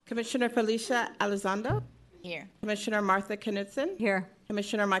Commissioner Felicia Elizondo. Here. Commissioner Martha Knudsen. Here.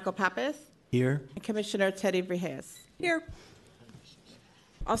 Commissioner Michael Pappas. Here. And Commissioner Teddy Vrejas. Here.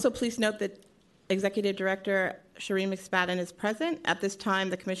 Also, please note that Executive Director Shireen McSpadden is present. At this time,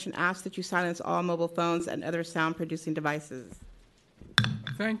 the Commission asks that you silence all mobile phones and other sound-producing devices.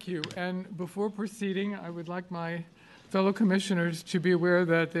 Thank you. And before proceeding, I would like my fellow commissioners to be aware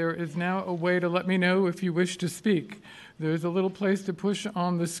that there is now a way to let me know if you wish to speak. There's a little place to push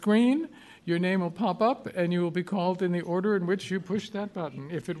on the screen. Your name will pop up, and you will be called in the order in which you push that button,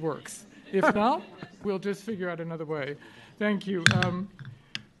 if it works. If not, we'll just figure out another way. Thank you.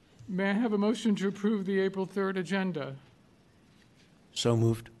 May I have a motion to approve the April 3rd agenda? So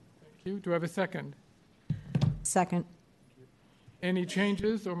moved. Thank you. Do I have a second? Second. Any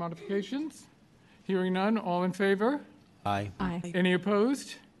changes or modifications? Hearing none, all in favor? Aye. Aye. Any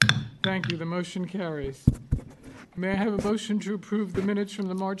opposed? Thank you. The motion carries. May I have a motion to approve the minutes from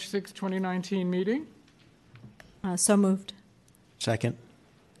the March 6, 2019 meeting? So moved. Second.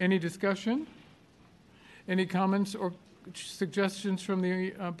 Any discussion? Any comments or suggestions from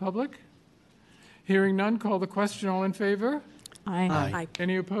the public? Hearing none, call the question. All in favor? Aye. Aye.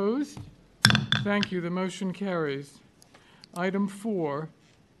 Any opposed? Thank you. The motion carries. Item 4,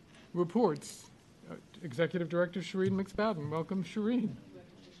 reports. Executive Director Shireen McSpadden. Welcome, Shireen.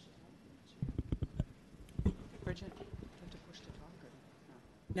 Bridget,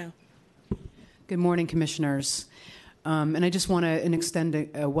 No. good morning, Commissioners. And I just want to extend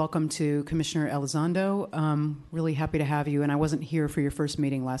a welcome to Commissioner Elizondo. Really happy to have you. And I wasn't here for your first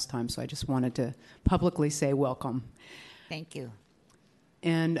meeting last time, so I just wanted to publicly say welcome. Thank you.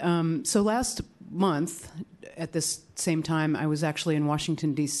 And so last month, at this same time, I was actually in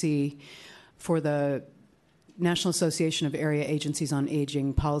Washington, D.C. for the National Association of Area Agencies on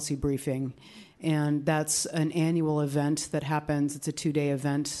Aging policy briefing. And that's an annual event that happens. It's a 2-day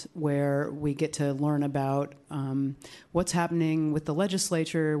event where we get to learn about what's happening with the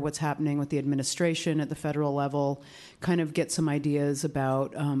legislature, what's happening with the administration at the federal level, kind of get some ideas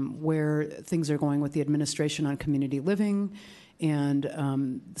about where things are going with the administration on community living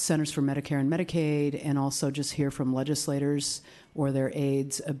and Centers for Medicare and Medicaid, and also just hear from legislators or their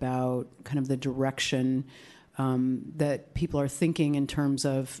aides about kind of the direction that people are thinking in terms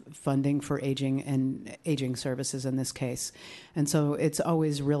of funding for aging and aging services in this case. And so it's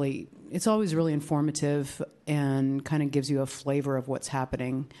always really informative and kind of gives you a flavor of what's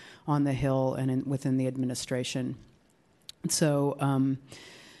happening on the Hill and within the administration. So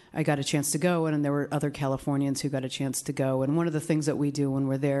I got a chance to go, and there were other Californians who got a chance to go. And one of the things that we do when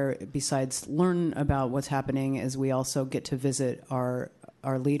we're there, besides learn about what's happening, is we also get to visit our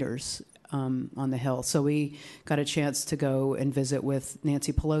leaders on the Hill. So we got a chance to go and visit with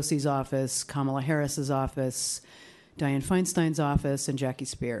Nancy Pelosi's office, Kamala Harris's office, Dianne Feinstein's office, and Jackie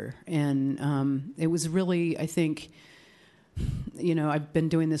Speer. And it was really, I think, I've been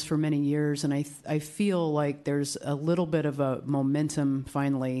doing this for many years, and I feel like there's a little bit of a momentum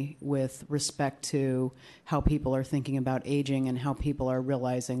finally with respect to how people are thinking about aging and how people are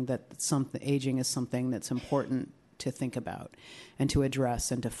realizing that aging is something that's important to think about and to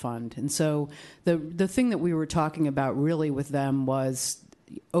address and to fund. And so the thing that we were talking about really with them was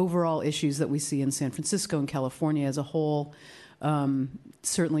overall issues that we see in San Francisco and California as a whole,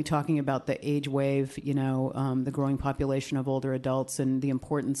 certainly talking about the age wave, the growing population of older adults and the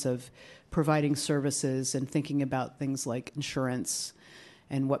importance of providing services and thinking about things like insurance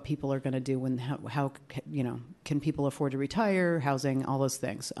and what people are going to do and how can people afford to retire, housing, all those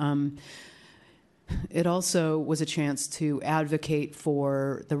things. It also was a chance to advocate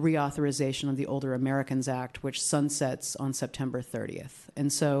for the reauthorization of the Older Americans Act, which sunsets on September 30th.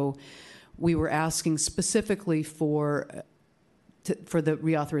 And so we were asking specifically for the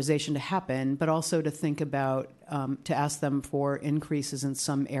reauthorization to happen, but also to think about, to ask them for increases in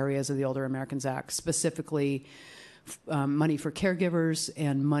some areas of the Older Americans Act, specifically money for caregivers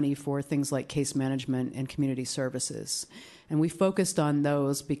and money for things like case management and community services. And we focused on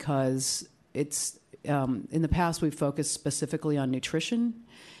those because it's in the past we've focused specifically on nutrition,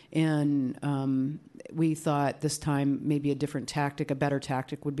 and we thought this time maybe a better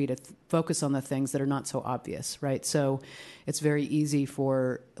tactic would be to focus on the things that are not so obvious, right? So it's very easy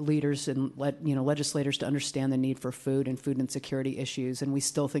for leaders and legislators to understand the need for food and food insecurity issues, and we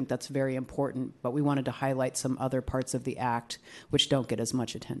still think that's very important, but we wanted to highlight some other parts of the act which don't get as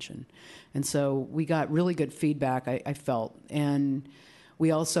much attention. And so we got really good feedback, I felt, and we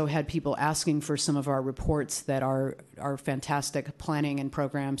also had people asking for some of our reports that our fantastic planning and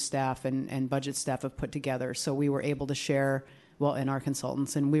program staff and budget staff have put together. So we were able to share and our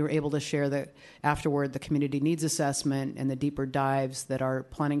consultants. And we were able to share afterward the community needs assessment and the deeper dives that our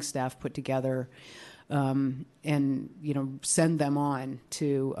planning staff put together, and send them on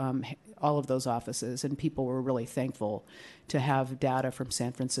to all of those offices. And people were really thankful to have data from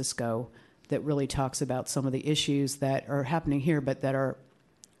San Francisco that really talks about some of the issues that are happening here, but that are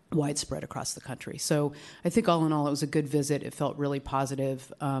widespread across the country. So I think all in all, it was a good visit. It felt really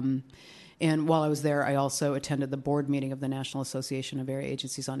positive. And while I was there, I also attended the board meeting of the National Association of Area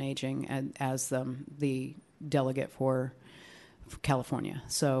Agencies on Aging as the delegate for California.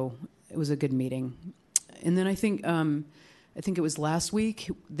 So it was a good meeting. And then I think it was last week,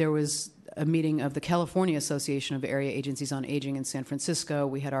 there was a meeting of the California Association of Area Agencies on Aging in San Francisco.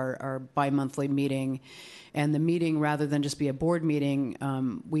 We had our bi-monthly meeting. And the meeting, rather than just be a board meeting,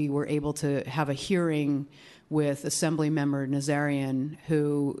 we were able to have a hearing with Assemblymember Nazarian,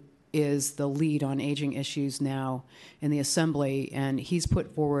 who is the lead on aging issues now in the Assembly. And he's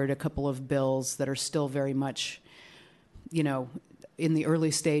put forward a couple of bills that are still very much, in the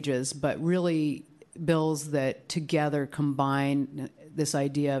early stages, but really bills that together combine this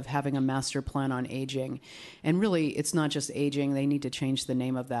idea of having a master plan on aging. And really, it's not just aging. They need to change the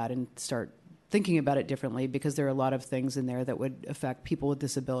name of that and start thinking about it differently, because there are a lot of things in there that would affect people with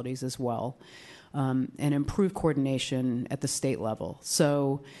disabilities as well, and improve coordination at the state level.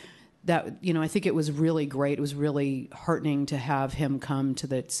 So that, I think it was really great. It was really heartening to have him come to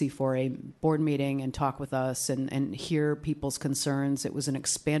the C4A board meeting and talk with us and hear people's concerns. It was an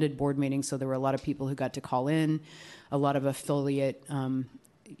expanded board meeting, so there were a lot of people who got to call in. A lot of affiliate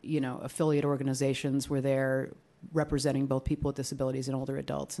organizations were there, representing both people with disabilities and older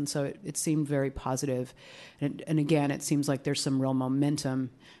adults. And so it seemed very positive. And again, it seems like there's some real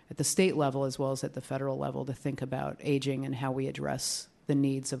momentum at the state level as well as at the federal level to think about aging and how we address the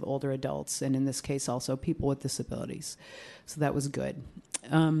needs of older adults, and in this case also people with disabilities. So that was good.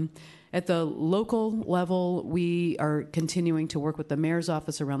 At the local level, we are continuing to work with the mayor's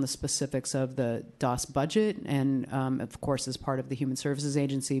office around the specifics of the DOS budget, and of course as part of the Human Services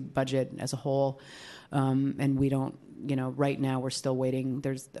Agency budget as a whole. And we don't, right now we're still waiting.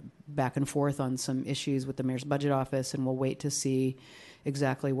 There's back and forth on some issues with the mayor's budget office, and we'll wait to see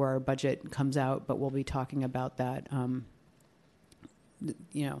exactly where our budget comes out, but we'll be talking about that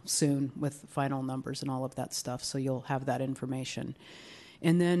soon with final numbers and all of that stuff. So you'll have that information.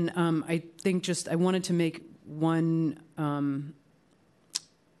 And then I think I wanted to make one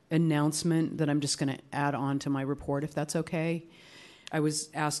announcement that I'm just going to add on to my report, if that's okay. I was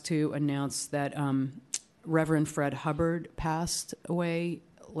asked to announce that Reverend Fred Hubbard passed away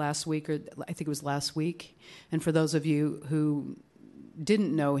last week, or I think it was last week. And for those of you who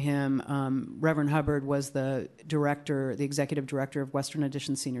didn't know him, Reverend Hubbard was the executive director of Western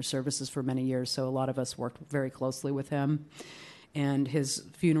Addition Senior Services for many years, so a lot of us worked very closely with him. And his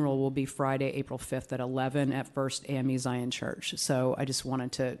funeral will be Friday, April 5th at 11 at First AME Zion Church. So I just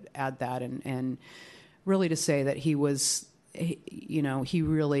wanted to add that and really to say that he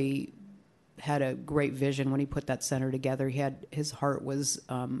really had a great vision when he put that center together. His heart was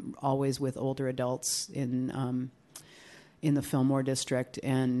always with older adults in the Fillmore district,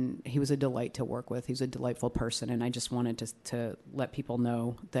 and he was a delight to work with. He was a delightful person, and I just wanted to let people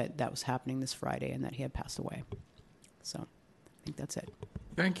know that was happening this Friday and that he had passed away. So I think that's it.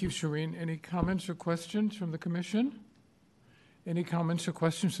 Thank you, Shireen. Any comments or questions from the commission? Any comments or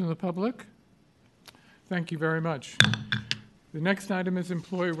questions from the public? Thank you very much. The next item is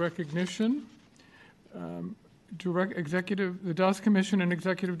employee recognition. The DOS Commission and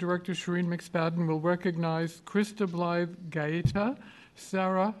Executive Director Shireen McSpadden will recognize Krista Blythe Gaeta,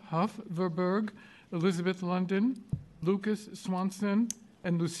 Sarah Huff Verberg, Elizabeth London, Lucas Swanson,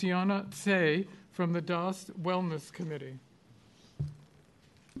 and Luciana Tse from the DOS Wellness Committee.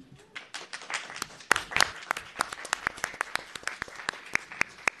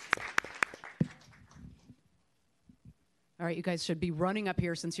 All right, you guys should be running up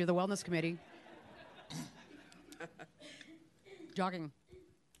here since you're the Wellness Committee. Jogging.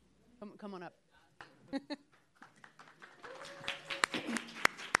 Come on up.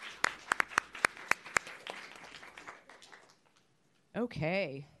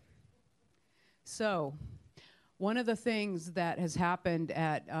 Okay. So, one of the things that has happened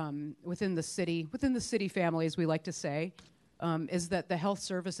at within the city family, as we like to say, is that the health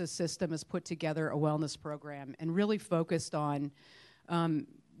services system has put together a wellness program and really focused on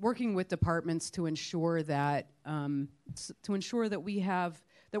working with departments to ensure that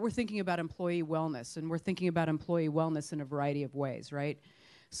we're thinking about employee wellness, and we're thinking about employee wellness in a variety of ways, right?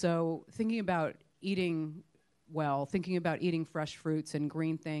 So thinking about eating well, thinking about eating fresh fruits and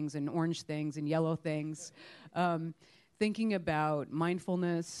green things and orange things and yellow things, thinking about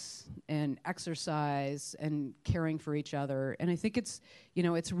mindfulness and exercise and caring for each other. And I think it's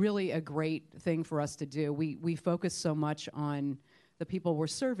really a great thing for us to do. We focus so much on the people we're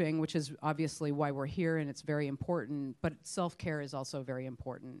serving, which is obviously why we're here, and it's very important, but self-care is also very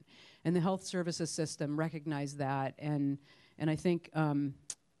important. And the health services system recognized that, and I think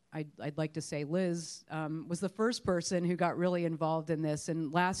I'd like to say Liz was the first person who got really involved in this,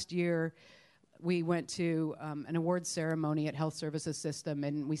 and last year we went to an awards ceremony at Health Services System,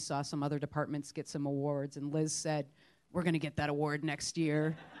 and we saw some other departments get some awards, and Liz said, we're going to get that award next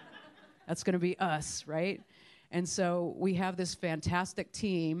year. That's going to be us, right? And so we have this fantastic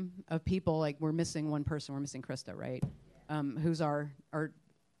team of people. Like, we're missing one person. We're missing Krista, right? Who's our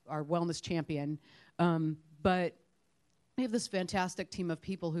wellness champion. But we have this fantastic team of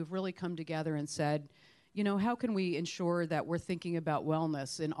people who've really come together and said, how can we ensure that we're thinking about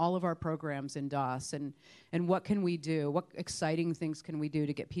wellness in all of our programs in DOS, and what can we do? What exciting things can we do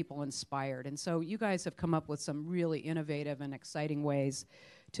to get people inspired? And so you guys have come up with some really innovative and exciting ways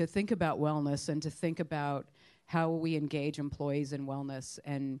to think about wellness and to think about how we engage employees in wellness.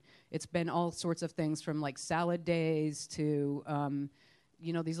 And it's been all sorts of things, from like salad days to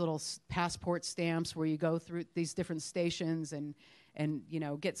these little passport stamps where you go through these different stations and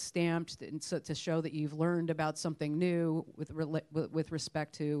get stamped, and so to show that you've learned about something new with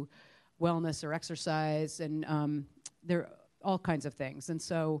respect to wellness or exercise, and there are all kinds of things. And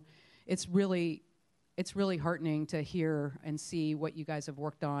so it's really heartening to hear and see what you guys have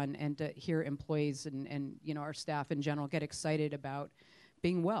worked on, and to hear employees and our staff in general get excited about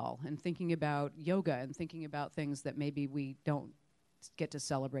being well and thinking about yoga and thinking about things that maybe we don't get to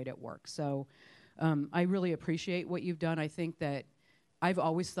celebrate at work. So I really appreciate what you've done. I think that I've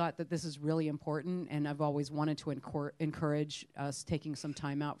always thought that this is really important, and I've always wanted to encourage us taking some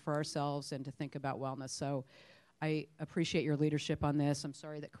time out for ourselves and to think about wellness. So I appreciate your leadership on this. I'm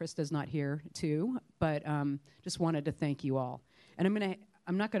sorry that Krista's not here too, but just wanted to thank you all. And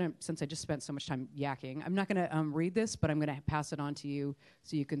I'm not gonna, since I just spent so much time yakking, I'm not gonna read this, but I'm gonna pass it on to you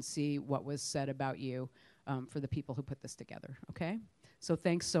so you can see what was said about you for the people who put this together, okay? So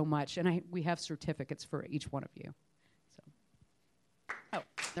thanks so much. And we have certificates for each one of you. Oh,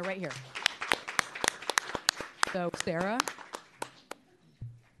 they're right here. So, Sarah,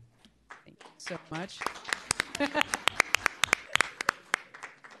 thank you so much. All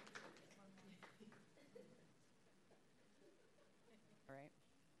right.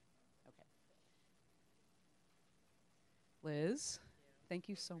 Okay. Liz, thank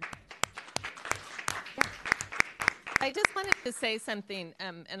you so much. I just wanted to say something,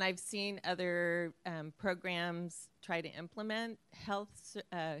 and I've seen other programs try to implement health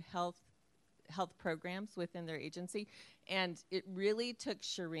programs within their agency, and it really took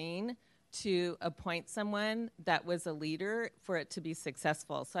Shireen to appoint someone that was a leader for it to be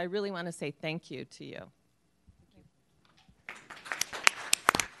successful. So I really want to say thank you to you.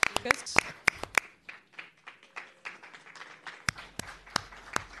 Lucas?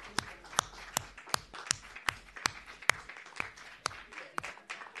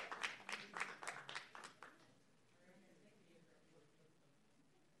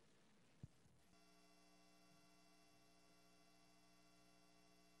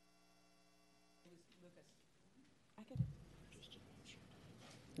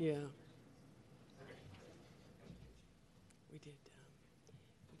 Yeah. We did.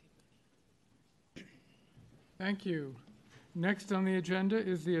 Thank you. Next on the agenda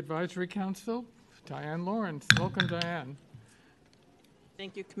is the Advisory Council. Diane Lawrence. Welcome, Diane.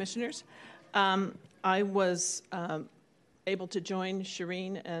 Thank you, Commissioners. I was able to join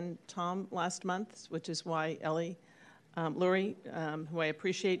Shireen and Tom last month, which is why Ellie Lurie, who I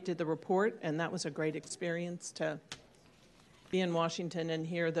appreciate, did the report, and that was a great experience to be in Washington and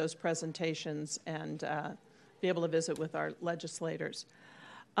hear those presentations and be able to visit with our legislators.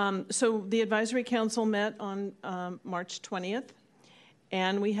 So the Advisory Council met on March 20th,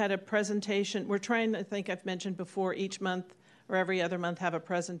 and we had a presentation. We're trying, I think I've mentioned before, each month or every other month have a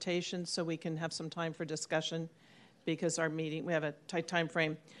presentation so we can have some time for discussion, because our meeting, we have a tight time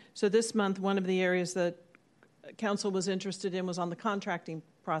frame. So this month, one of the areas that Council was interested in was on the contracting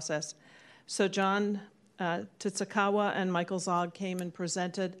process. So John Titsikawa and Michael Zog came and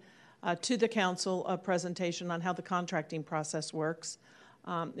presented to the Council a presentation on how the contracting process works.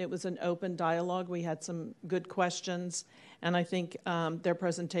 It was an open dialogue. We had some good questions, and I think their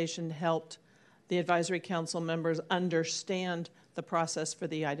presentation helped the Advisory Council members understand the process for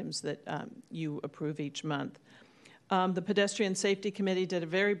the items that you approve each month. The Pedestrian Safety Committee did a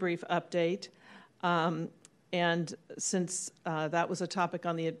very brief update, and since that was a topic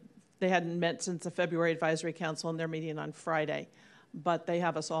on the they hadn't met since the February Advisory Council, and they're meeting on Friday. But they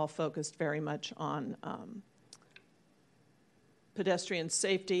have us all focused very much on pedestrian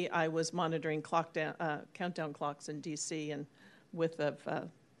safety. I was monitoring countdown clocks in D.C. and width of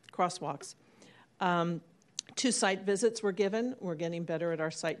crosswalks. 2 site visits were given. We're getting better at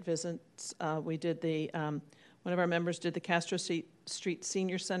our site visits. We did one of our members did the Castro Street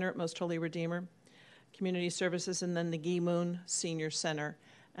Senior Center at Most Holy Redeemer Community Services, and then the Gi-Moon Senior Center,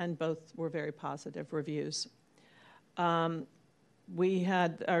 and both were very positive reviews. We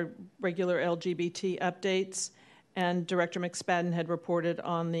had our regular LGBT updates, and Director McSpadden had reported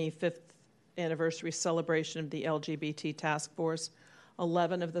on the 5th anniversary celebration of the LGBT Task Force.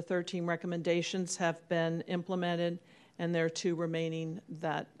 11 of the 13 recommendations have been implemented, and there are 2 remaining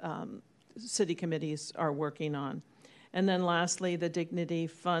that city committees are working on. And then lastly, the Dignity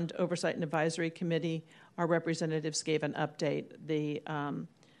Fund Oversight and Advisory Committee, our representatives gave an update. The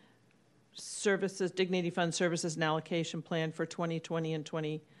Dignity Fund Services and Allocation Plan for 2020 and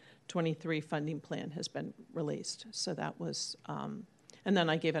 2023 funding plan has been released. So that was, and then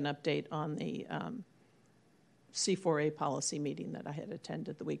I gave an update on the C4A policy meeting that I had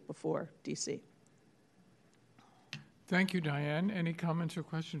attended the week before DC. Thank you, Diane. Any comments or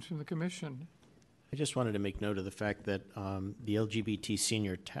questions from the Commission? I just wanted to make note of the fact that the LGBT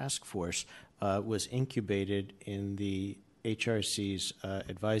Senior Task Force was incubated in the HRC's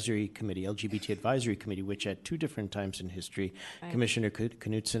advisory committee, LGBT Advisory Committee, which at 2 different times in history, right, Commissioner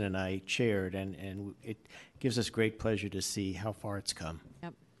Knudsen and I chaired, and it gives us great pleasure to see how far it's come.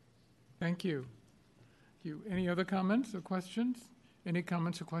 Yep. Thank you. Any other comments or questions? Any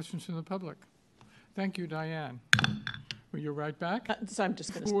comments or questions from the public? Thank you, Diane. Well, you're right back. So I'm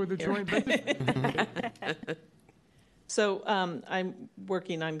just going to for the joint. So I'm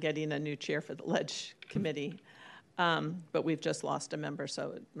working on getting a new chair for the Ledge Committee, but we've just lost a member,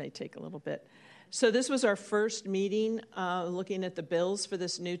 so it may take a little bit. So this was our first meeting looking at the bills for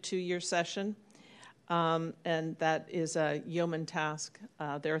this new 2-year session, and that is a yeoman task.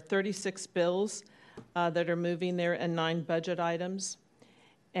 There are 36 bills that are moving there and 9 budget items.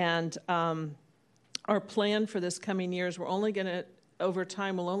 And our plan for this coming year is we're only going to, over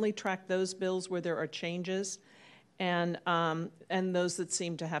time, we'll only track those bills where there are changes and those that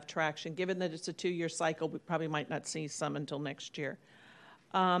seem to have traction. Given that it's a 2-year cycle, we probably might not see some until next year.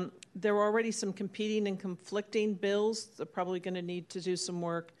 There are already some competing and conflicting bills. They're probably going to need to do some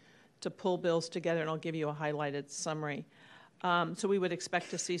work to pull bills together, and I'll give you a highlighted summary. So we would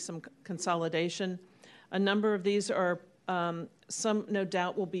expect to see some consolidation. A number of these are, some no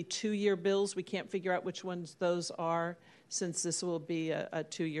doubt will be 2-year bills. We can't figure out which ones those are since this will be a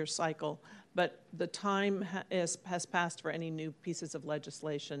 2-year cycle. But the time has passed for any new pieces of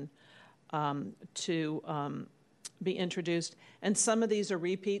legislation to be introduced. And some of these are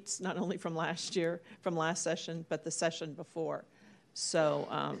repeats, not only from last year, from last session, but the session before.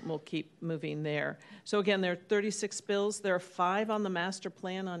 So we'll keep moving there. So again, there are 36 bills. There are 5 on the master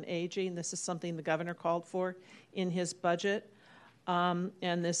plan on aging. This is something the governor called for in his budget. And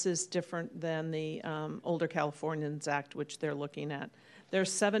this is different than the Older Californians Act, which they're looking at. There are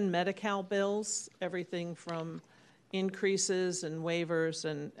 7 Medi-Cal bills, everything from increases and waivers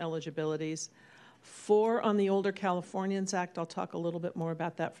and eligibilities. 4 on the Older Californians Act. I'll talk a little bit more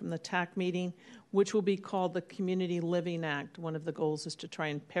about that from the TAC meeting, which will be called the Community Living Act. One of the goals is to try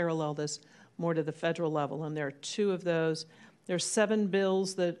and parallel this more to the federal level, and there are 2 of those. There are 7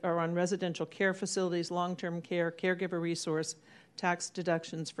 bills that are on residential care facilities, long-term care, caregiver resource, tax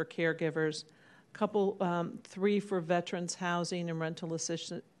deductions for caregivers, 3 for veterans housing and rental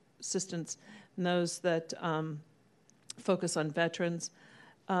assistance, and those that focus on veterans.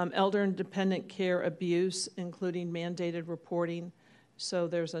 Elder and dependent care abuse, including mandated reporting, so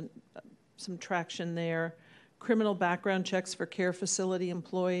there's some traction there. Criminal background checks for care facility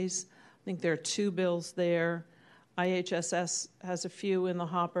employees. I think there are 2 bills there. IHSS has a few in the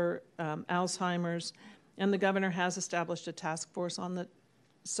hopper, Alzheimer's, and the governor has established a task force on the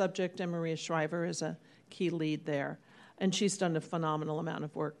subject, and Maria Shriver is a key lead there. And she's done a phenomenal amount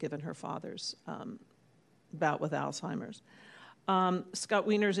of work given her father's bout with Alzheimer's. Scott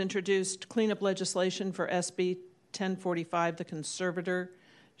Wiener's introduced cleanup legislation for SB 1045, the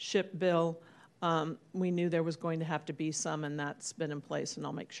conservatorship bill. We knew there was going to have to be some, and that's been in place, and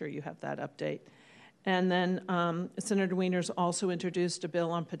I'll make sure you have that update. And then Senator Wiener's also introduced a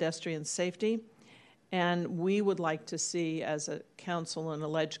bill on pedestrian safety, and we would like to see, as a council and a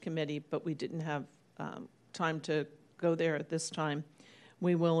ledge committee, but we didn't have time to go there at this time,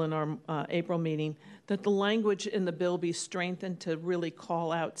 we will in our April meeting, that the language in the bill be strengthened to really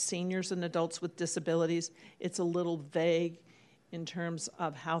call out seniors and adults with disabilities. It's a little vague in terms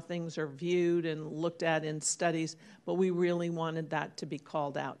of how things are viewed and looked at in studies, but we really wanted that to be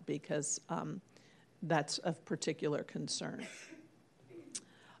called out because that's of particular concern.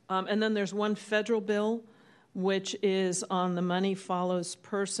 And then there's one federal bill, which is on the money follows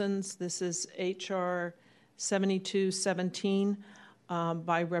persons. This is H.R. 7217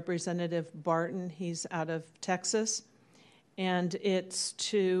 by Representative Barton. He's out of Texas. And it's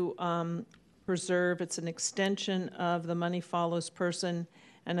to preserve, it's an extension of the money follows person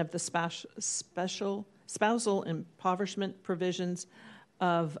and of the special spousal impoverishment provisions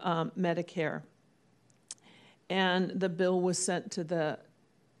of Medicare. And the bill was sent to the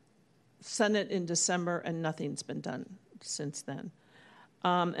Senate in December, and nothing's been done since then.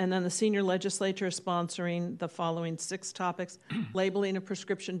 And then the senior legislature is sponsoring the following 6 topics. Labeling of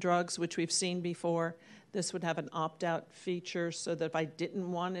prescription drugs, which we've seen before. This would have an opt-out feature so that if I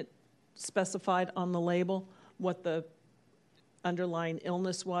didn't want it specified on the label what the underlying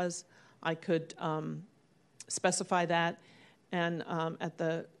illness was, I could specify that. And at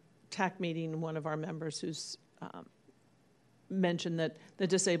the TAC meeting, one of our members who's mentioned that the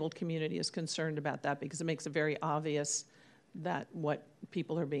disabled community is concerned about that because it makes it very obvious that what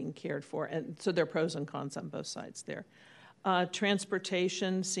people are being cared for. And so there are pros and cons on both sides there.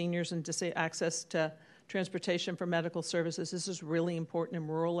 Transportation, seniors and access to transportation for medical services. This is really important in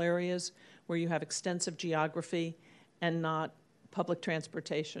rural areas where you have extensive geography and not public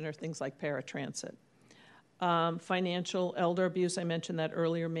transportation or things like paratransit. Financial elder abuse, I mentioned that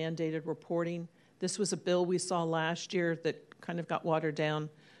earlier, mandated reporting. This was a bill we saw last year that kind of got watered down,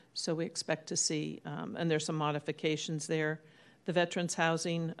 so we expect to see, and there's some modifications there. The veterans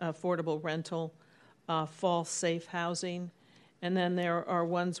housing, affordable rental, fall safe housing, and then there are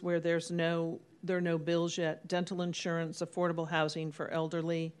ones where there are no bills yet. Dental insurance, affordable housing for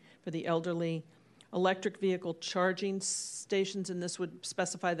the elderly, electric vehicle charging stations, and this would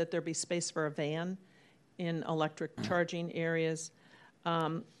specify that there be space for a van in electric charging areas.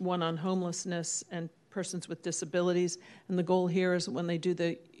 One on homelessness and persons with disabilities, and the goal here is when they do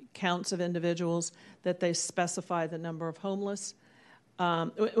the counts of individuals that they specify the number of homeless.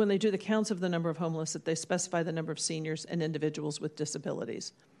 When they do the counts of the number of homeless, that they specify the number of seniors and individuals with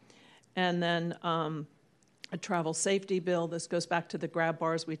disabilities. And then a travel safety bill. This goes back to the grab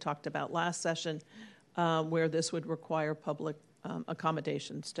bars we talked about last session, where this would require public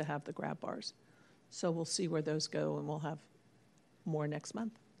accommodations to have the grab bars. So we'll see where those go, and we'll have more next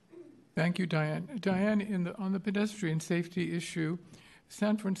month. Thank you, Diane. Diane, on the pedestrian safety issue,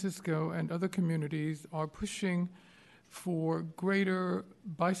 San Francisco and other communities are pushing for greater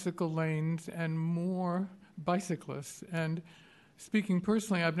bicycle lanes and more bicyclists. And speaking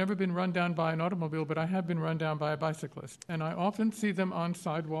personally, I've never been run down by an automobile, but I have been run down by a bicyclist. And I often see them on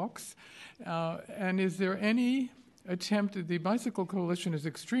sidewalks. And is there any attempt, the Bicycle Coalition is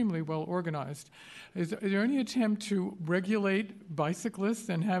extremely well organized. Is there any attempt to regulate bicyclists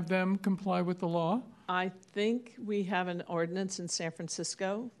and have them comply with the law? I think we have an ordinance in San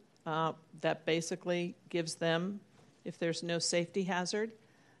Francisco that basically gives them, if there's no safety hazard,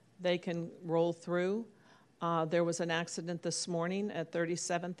 they can roll through. There was an accident this morning at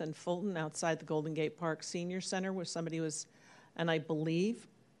 37th and Fulton outside the Golden Gate Park Senior Center where somebody was, and I believe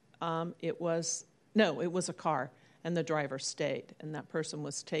it was a car, and the driver stayed, and that person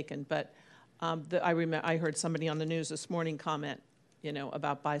was taken. But I heard somebody on the news this morning comment,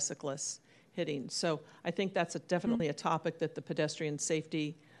 about bicyclists hitting. So I think that's definitely a topic that the pedestrian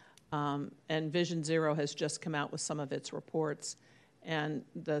safety and Vision Zero has just come out with some of its reports, and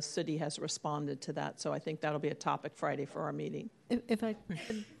the city has responded to that. So I think that'll be a topic Friday for our meeting. If I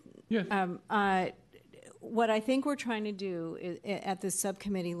Yes. what I think we're trying to do at this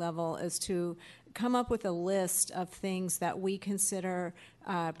subcommittee level is to come up with a list of things that we consider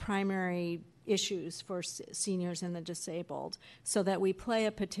primary issues for seniors and the disabled, so that we play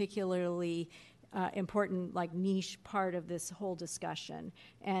a particularly important, niche part of this whole discussion.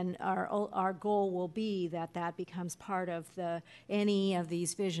 And our goal will be that becomes part of any of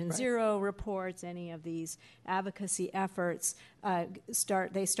these Vision Zero reports, any of these advocacy efforts.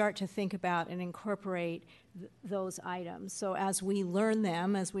 Start to think about and incorporate those items. So as we learn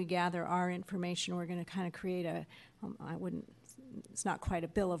them, as we gather our information, we're going to kind of create it's not quite a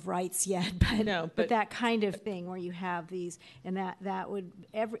Bill of Rights yet, but that kind of thing where you have these, and that would,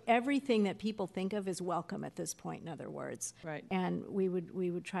 everything that people think of is welcome at this point, in other words. Right. And we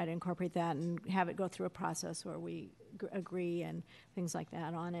would try to incorporate that and have it go through a process where we agree and things like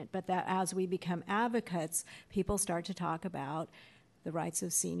that on it. But that as we become advocates, people start to talk about the rights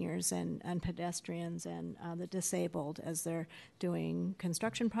of seniors and pedestrians and the disabled as they're doing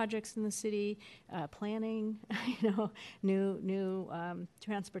construction projects in the city, planning, new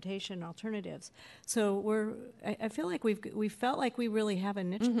transportation alternatives. So I feel like we felt like we really have a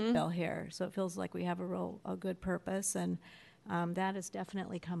niche to fill here. So it feels like we have a good purpose, and that has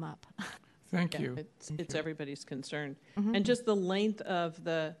definitely come up. Thank you. It's everybody's concern. And just the length of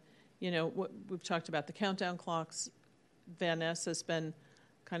the, what we've talked about, the countdown clocks. Van Ness has been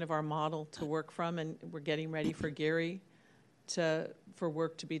kind of our model to work from, and we're getting ready for Gary for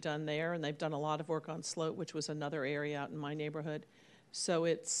work to be done there. And they've done a lot of work on Sloat, which was another area out in my neighborhood. So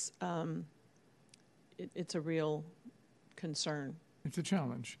it's a real concern. It's a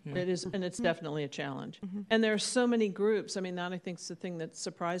challenge. Yeah. It is, and it's definitely a challenge. And there are so many groups. I mean, that I think is the thing that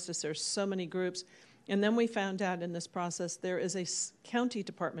surprised us. There's so many groups. And then we found out in this process there is a county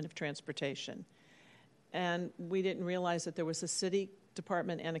Department of Transportation. And we didn't realize that there was a city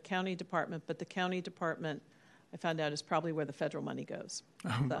department and a county department, but the county department, I found out, is probably where the federal money goes.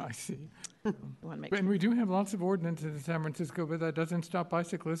 So, I see. and we do have lots of ordinances in San Francisco, but that doesn't stop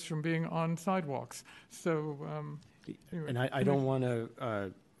bicyclists from being on sidewalks. So, anyway. And I don't want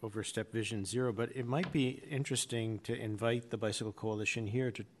to overstep Vision Zero, but it might be interesting to invite the Bicycle Coalition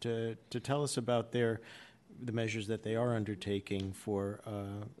here to tell us about the measures that they are undertaking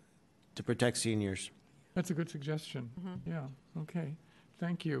to protect seniors. That's a good suggestion. Yeah, okay.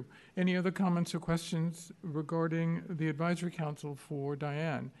 Thank you. Any other comments or questions regarding the Advisory Council for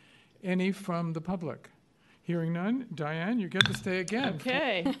Diane? Any from the public? Hearing none, Diane, you get to stay again.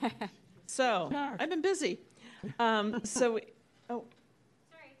 Okay. So, I've been busy. I'm sorry. Oh.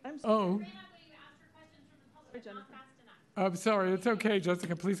 I'm sorry. It's okay,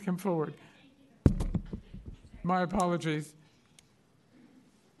 Jessica. Please come forward. My apologies.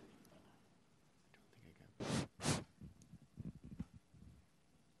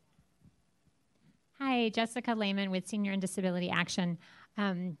 Hi, Jessica Lehman with Senior and Disability Action.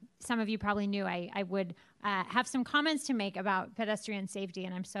 Some of you probably knew I would have some comments to make about pedestrian safety,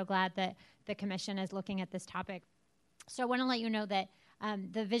 and I'm so glad that the Commission is looking at this topic. So I want to let you know that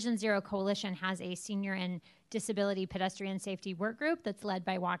the Vision Zero Coalition has a Senior and Disability Pedestrian Safety Work Group that's led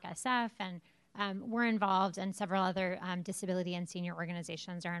by Walk SF, and we're involved, and several other disability and senior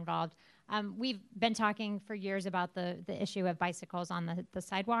organizations are involved. We've been talking for years about the issue of bicycles on the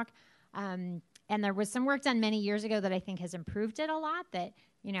sidewalk. And there was some work done many years ago that I think has improved it a lot, that,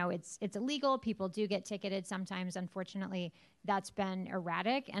 it's illegal. People do get ticketed sometimes. Unfortunately, that's been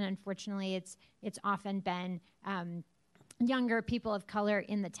erratic. And unfortunately, it's often been younger people of color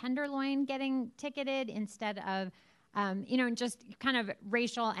in the Tenderloin getting ticketed instead of, just kind of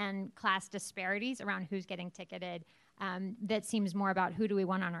racial and class disparities around who's getting ticketed. That seems more about who do we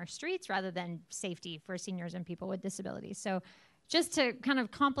want on our streets rather than safety for seniors and people with disabilities. So just to kind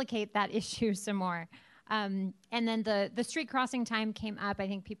of complicate that issue some more. And then the street crossing time came up. I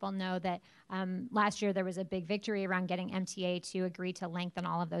think people know that last year there was a big victory around getting MTA to agree to lengthen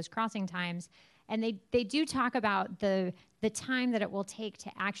all of those crossing times. And they do talk about the time that it will take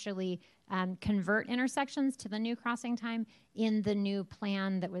to actually convert intersections to the new crossing time in the new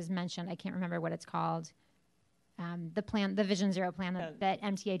plan that was mentioned. I can't remember what it's called. The Vision Zero plan that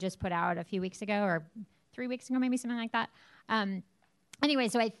MTA just put out a few weeks ago, or 3 weeks ago, maybe something like that. Anyway,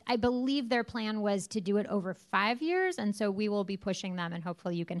 so I believe their plan was to do it over 5 years, and so we will be pushing them, and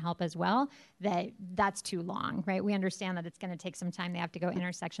hopefully you can help as well, that's too long, right? We understand that it's going to take some time. They have to go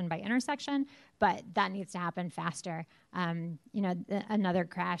intersection by intersection, but that needs to happen faster. Another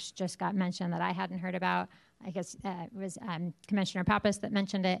crash just got mentioned that I hadn't heard about. I guess it was Commissioner Pappas that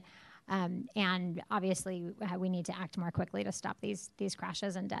mentioned it. And obviously, we need to act more quickly to stop these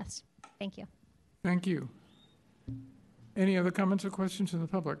crashes and deaths. Thank you. Thank you. Any other comments or questions from the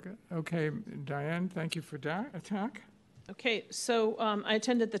public? Okay, Diane, thank you for TAC. Okay, so I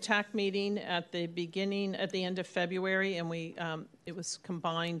attended the TAC meeting at the end of February, and it was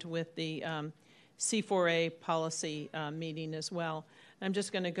combined with the C4A policy meeting as well. I'm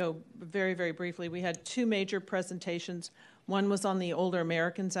just going to go very, very briefly. We had two major presentations. One was on the Older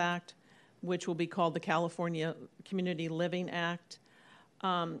Americans Act, which will be called the California Community Living Act.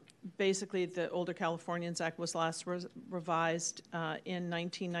 Basically, the Older Californians Act was last revised in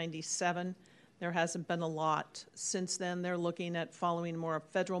 1997. There hasn't been a lot since then. They're looking at following more a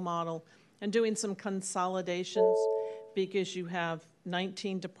federal model and doing some consolidations because you have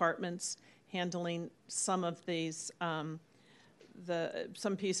 19 departments handling some of these, some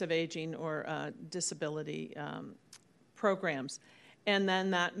piece of aging or disability programs. And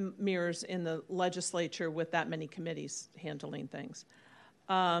then that mirrors in the legislature with that many committees handling things.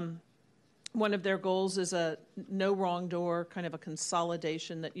 One of their goals is a no wrong door, kind of a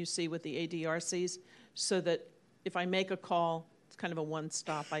consolidation that you see with the ADRCs, so that if I make a call, it's kind of a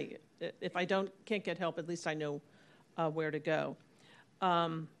one-stop. If I can't get help, at least I know where to go.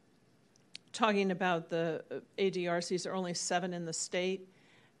 Talking about the ADRCs, there are only 7 in the state,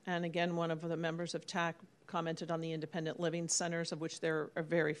 and again, one of the members of TAC commented on the independent living centers, of which there are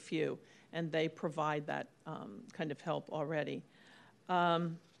very few, and they provide that kind of help already.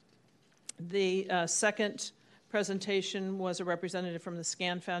 The second presentation was a representative from the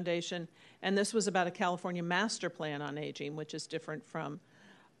SCAN Foundation, and this was about a California Master Plan on Aging, which is different from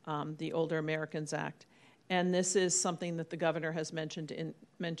the Older Americans Act. And this is something that the governor has mentioned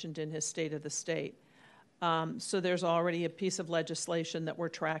in his State of the State. So there's already a piece of legislation that we're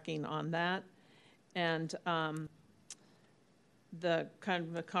tracking on that, and the kind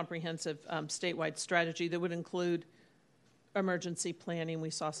of a comprehensive statewide strategy that would include emergency planning. We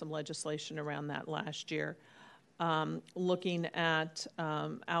saw some legislation around that last year. Looking at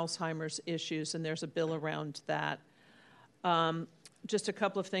Alzheimer's issues, and there's a bill around that. Just a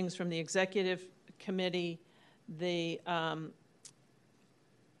couple of things from the executive committee. The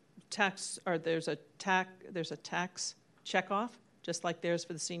there's a tax checkoff, just like there's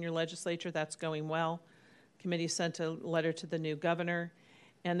for the senior legislature. That's going well. Committee sent a letter to the new governor,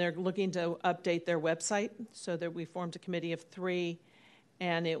 and they're looking to update their website, so that we formed a committee of 3,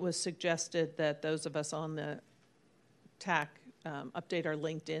 and it was suggested that those of us on the TAC update our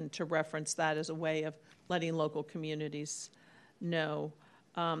LinkedIn to reference that as a way of letting local communities know.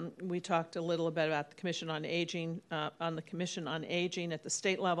 We talked a little bit about the Commission on Aging. On the Commission on Aging at the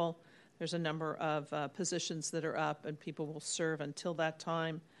state level, there's a number of positions that are up, and people will serve until that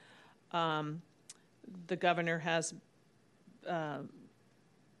time. The governor has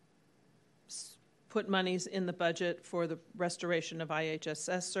put monies in the budget for the restoration of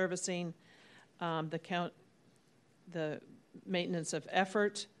IHSS servicing, the maintenance of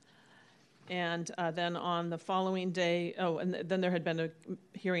effort, and then on the following day, and then there had been a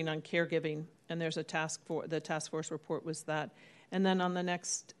hearing on caregiving, and there's a the task force report was that. And then on the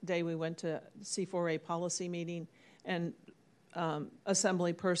next day, we went to C4A policy meeting, and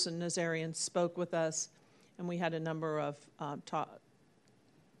Assembly Person Nazarian spoke with us, and we had a number of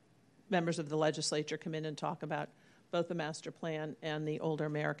members of the legislature come in and talk about both the master plan and the Older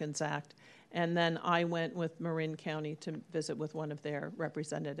Americans Act. And then I went with Marin County to visit with one of their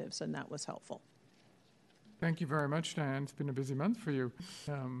representatives, and that was helpful. Thank you very much, Diane. It's been a busy month for you.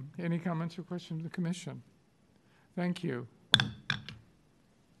 Any comments or questions of the commission? Thank you.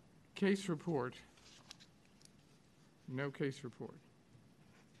 Case report. No case report.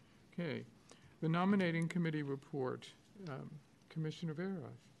 Okay. The nominating committee report. Commissioner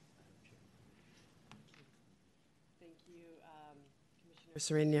Veras.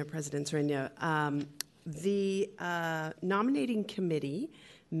 Serenia, President Serenia. The nominating committee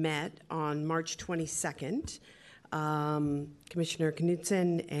met on March 22nd. Commissioner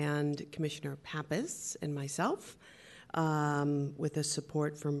Knudsen and Commissioner Pappas and myself, with the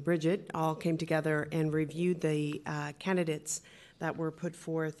support from Bridget, all came together and reviewed the candidates that were put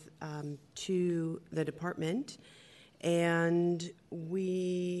forth to the department. And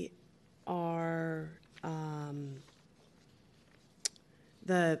we are...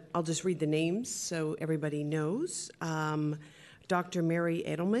 I'll just read the names so everybody knows. Dr. Mary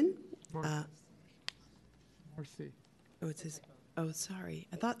Edelman. Marcy. Oh, sorry.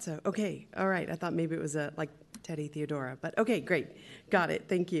 I thought so. Okay. All right. I thought maybe it was like Teddy Theodora. But okay, great. Got it.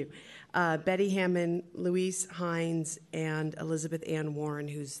 Thank you. Betty Hammond, Louise Hines, and Elizabeth Ann Warren,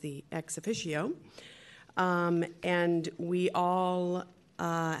 who's the ex officio. And we all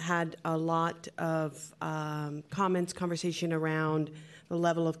had a lot of comments, conversation around the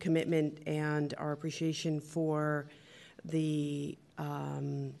level of commitment and our appreciation for the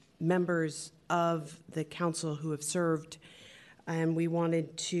members of the council who have served. And we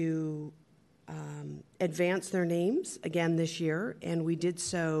wanted to advance their names again this year, and we did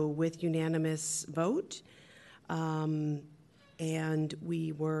so with unanimous vote. And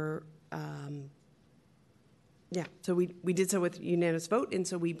we were, so we did so with unanimous vote, and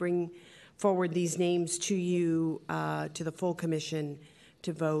so we bring forward these names to you, to the full commission,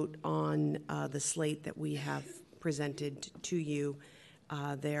 to vote on the slate that we have presented to you.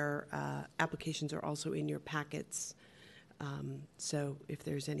 Their applications are also in your packets. So if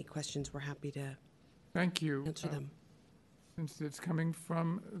there's any questions, we're happy to Thank you. Answer them. Since it's coming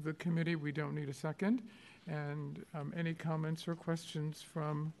from the committee, we don't need a second. And any comments or questions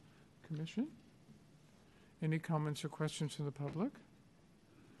from commission? Any comments or questions from the public?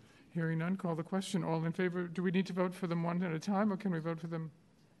 Hearing none, call the question. All in favor? Do we need to vote for them one at a time, or can we vote for them?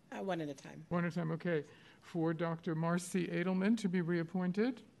 One at a time. One at a time, okay. For Dr. Marcy Edelman to be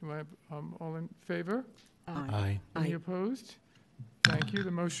reappointed. Do I have all in favor? Aye. Any opposed? Thank you.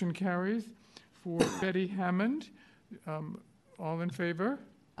 The motion carries. For Betty Hammond, all in favor?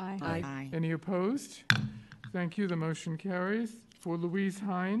 Aye. Any opposed? Thank you. The motion carries. For Louise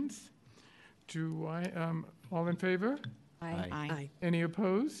Hines, all in favor? Aye. Any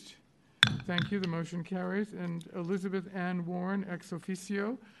opposed? Thank you. The motion carries. And Elizabeth Ann Warren, ex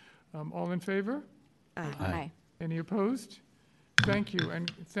officio, all in favor? Aye. Any opposed? Thank you,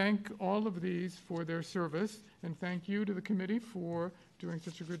 and thank all of these for their service, and thank you to the committee for doing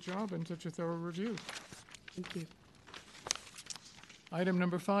such a good job and such a thorough review. Thank you. Item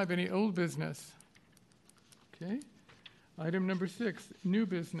number 5, any old business? Okay. Item number 6, new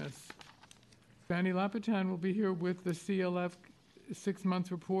business. Fanny Lapitan will be here with the CLF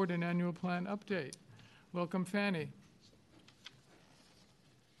 6-month report and annual plan update. Welcome, Fanny.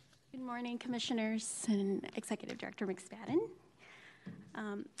 Good morning, Commissioners and Executive Director McSpadden.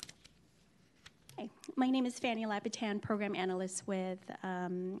 Hi, my name is Fanny Lapitan, Program Analyst with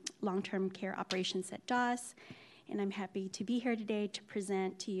Long-Term Care Operations at DOS, and I'm happy to be here today to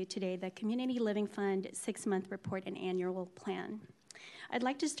present to you today the Community Living Fund 6-month report and annual plan. I'd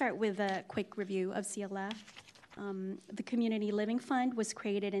like to start with a quick review of CLF. The Community Living Fund was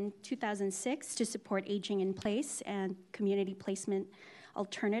created in 2006 to support aging in place and community placement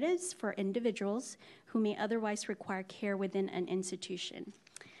alternatives for individuals who may otherwise require care within an institution.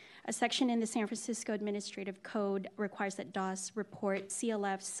 A section in the San Francisco Administrative Code requires that DOS report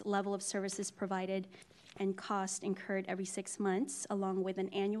CLF's level of services provided and cost incurred every 6 months, along with an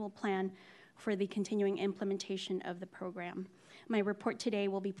annual plan for the continuing implementation of the program. My report today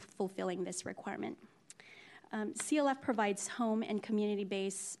will be fulfilling this requirement. CLF provides home and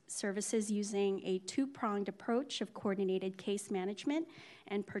community-based services using a two-pronged approach of coordinated case management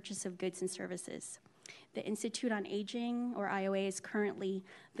and purchase of goods and services. The Institute on Aging, or IOA, is currently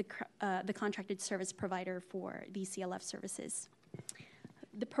the contracted service provider for the CLF services.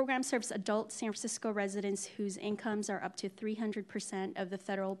 The program serves adult San Francisco residents whose incomes are up to 300% of the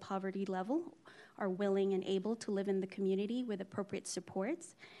federal poverty level, are willing and able to live in the community with appropriate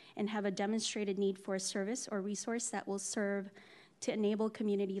supports, and have a demonstrated need for a service or resource that will serve to enable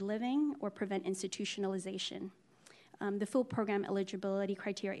community living or prevent institutionalization. The full program eligibility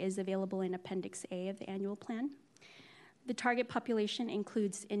criteria is available in Appendix A of the annual plan. The target population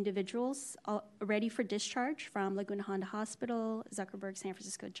includes individuals ready for discharge from Laguna Honda Hospital, Zuckerberg San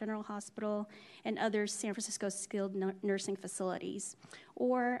Francisco General Hospital, and other San Francisco skilled nursing facilities,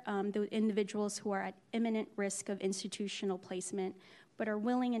 or the individuals who are at imminent risk of institutional placement but are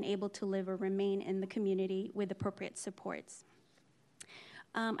willing and able to live or remain in the community with appropriate supports.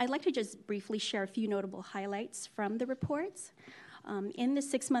 I'd like to just briefly share a few notable highlights from the reports. In the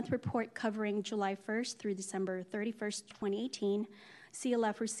 6-month report covering July 1st through December 31st, 2018,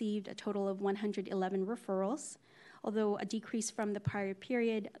 CLF received a total of 111 referrals. Although a decrease from the prior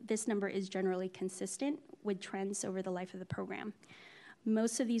period, this number is generally consistent with trends over the life of the program.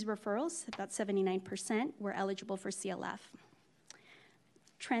 Most of these referrals, about 79%, were eligible for CLF.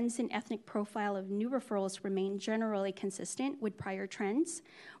 Trends in ethnic profile of new referrals remain generally consistent with prior trends.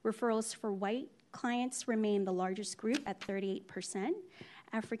 Referrals for white clients remain the largest group at 38%.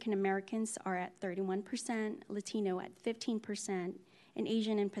 African Americans are at 31%, Latino at 15%, and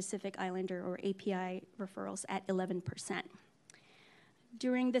Asian and Pacific Islander or API referrals at 11%.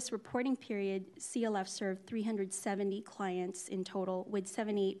 During this reporting period, CLF served 370 clients in total, with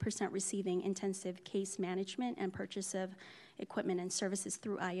 78% receiving intensive case management and purchase of equipment and services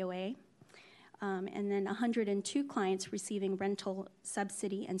through IOA. And then 102 clients receiving rental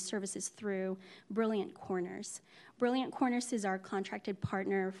subsidy and services through Brilliant Corners. Brilliant Corners is our contracted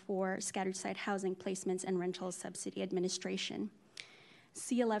partner for scattered site housing placements and rental subsidy administration.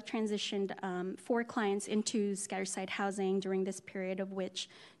 CLF transitioned 4 clients into scattered site housing during this period, of which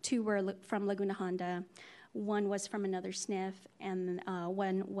 2 were from Laguna Honda, 1 was from another SNF, and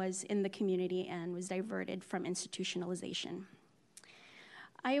 1 was in the community and was diverted from institutionalization.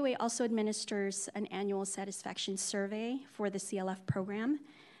 IOA also administers an annual satisfaction survey for the CLF program.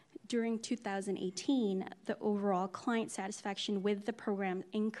 During 2018, the overall client satisfaction with the program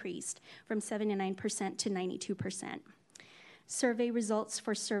increased from 79% to 92%. Survey results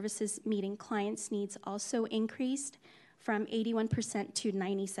for services meeting clients' needs also increased from 81% to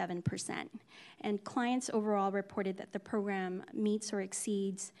 97%. And clients overall reported that the program meets or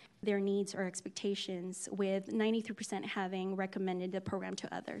exceeds their needs or expectations, with 93% having recommended the program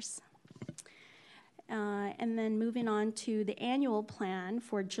to others. And then moving on to the annual plan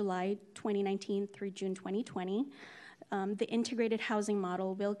for July 2019 through June 2020. The integrated housing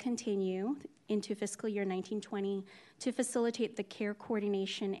model will continue into fiscal year 1920 to facilitate the care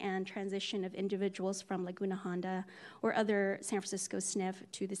coordination and transition of individuals from Laguna Honda or other San Francisco SNF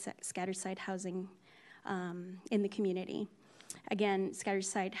to the scattered site housing in the community. Again, scattered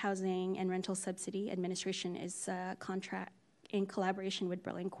site housing and rental subsidy administration is a contract in collaboration with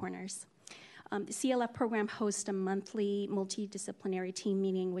Brilliant Corners. The CLF program hosts a monthly multidisciplinary team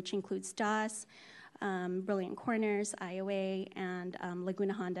meeting, which includes DOS, Brilliant Corners, IOA, and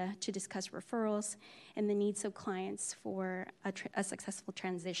Laguna Honda to discuss referrals and the needs of clients for a successful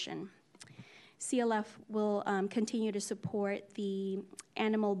transition. CLF will continue to support the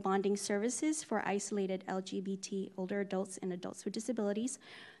animal bonding services for isolated LGBT older adults and adults with disabilities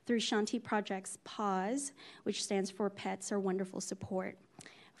through Shanti Project's PAWS, which stands for Pets Are Wonderful Support.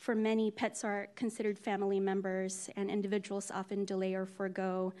 For many, pets are considered family members, and individuals often delay or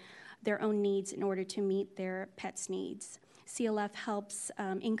forego their own needs in order to meet their pets' needs. CLF helps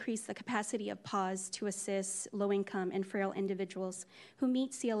increase the capacity of PAWS to assist low-income and frail individuals who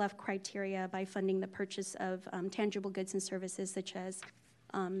meet CLF criteria by funding the purchase of tangible goods and services such as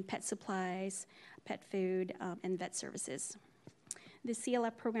pet supplies, pet food, and vet services. The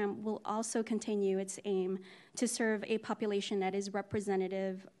CLF program will also continue its aim to serve a population that is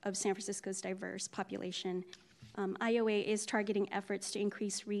representative of San Francisco's diverse population. IOA is targeting efforts to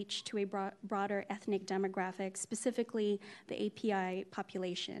increase reach to a broader ethnic demographic, specifically the API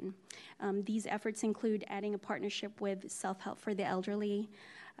population. These efforts include adding a partnership with Self-Help for the Elderly,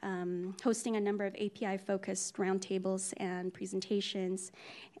 hosting a number of API-focused roundtables and presentations,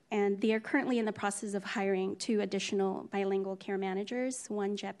 and they are currently in the process of hiring 2 additional bilingual care managers,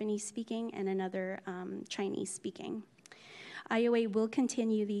 one Japanese-speaking and another Chinese-speaking. IOA will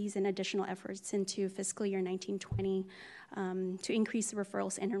continue these and additional efforts into fiscal year 1920 to increase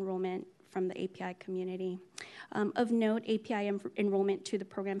referrals and enrollment from the API community. Of note, API enrollment to the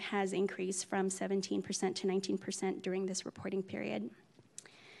program has increased from 17% to 19% during this reporting period.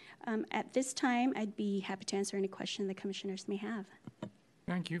 At this time, I'd be happy to answer any question the commissioners may have.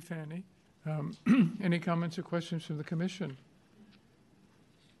 Thank you, Fanny. Any comments or questions from the commission?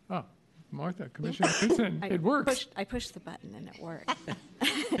 Oh, Martha, Commissioner Vincent, it works. I pushed the button and it worked.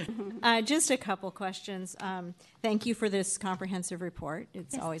 Just a couple questions. Thank you for this comprehensive report.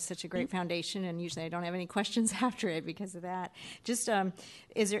 It's always such a great foundation, and usually I don't have any questions after it because of that. Just,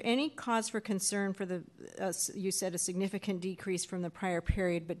 is there any cause for concern for the, you said a significant decrease from the prior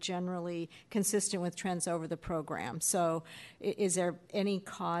period, but generally consistent with trends over the program? So is there any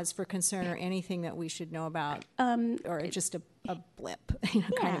cause for concern or anything that we should know about, or just a blip?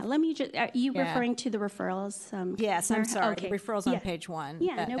 Let me just, are you referring to the referrals? Yes, I'm sorry. Okay. The referrals on page 1.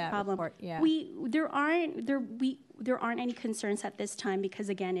 Yeah, no problem. Report, yeah. There aren't any concerns at this time because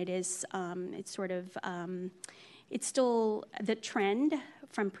again, it is it's sort of it's still the trend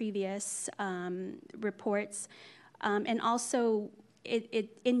from previous reports, and also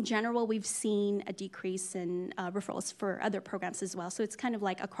in general we've seen a decrease in referrals for other programs as well. So it's kind of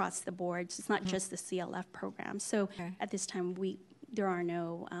like across the board. So it's not just the CLF program. So at this time there are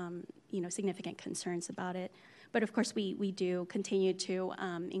no significant concerns about it. But of course, we do continue to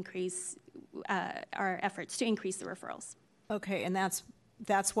increase our efforts to increase the referrals. Okay, and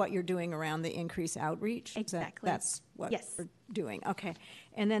that's what you're doing around the increased outreach? Exactly. That's what we're doing. Okay.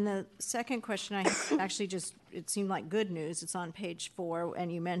 And then the second question I have, actually just, it seemed like good news. It's on page 4,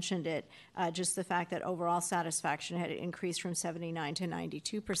 and you mentioned it, just the fact that overall satisfaction had increased from 79 to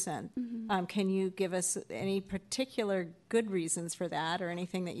 92%. Mm-hmm. Can you give us any particular good reasons for that, or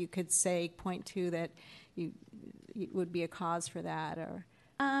anything that you could say, point to that you would be a cause for that, or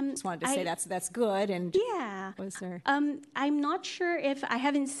just wanted to say that's good. And was there? I'm not sure if I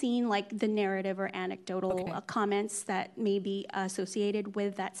haven't seen like the narrative or anecdotal comments that may be associated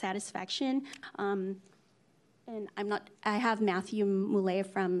with that satisfaction. And I have Matthew Moulet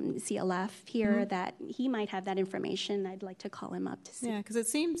from CLF here that he might have that information. I'd like to call him up to see. Yeah, because it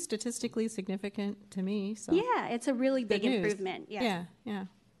seems statistically significant to me. So yeah, it's a really big improvement. Yeah.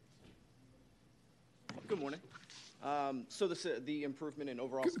 Good morning. So the improvement in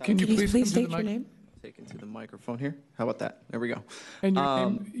overall Can you please state your name? Taken to the microphone here. How about that? There we go.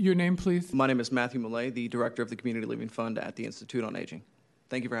 And your name, please? My name is Matthew Moulet, the Director of the Community Living Fund at the Institute on Aging.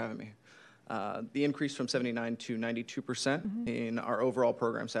 Thank you for having me. The increase from 79 to 92% in our overall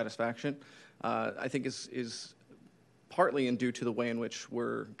program satisfaction, I think is partly in due to the way in which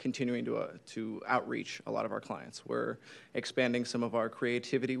we're continuing to outreach a lot of our clients. We're expanding some of our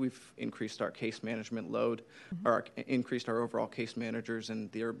creativity. We've increased our case management load, or increased our overall case managers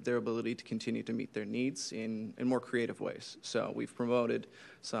and their ability to continue to meet their needs in more creative ways. So we've promoted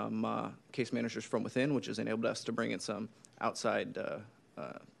some case managers from within, which has enabled us to bring in some outside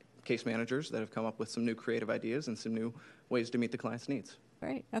case managers that have come up with some new creative ideas and some new ways to meet the client's needs.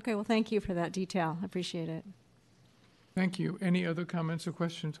 Great. Okay, well, thank you for that detail. I appreciate it. Thank you. Any other comments or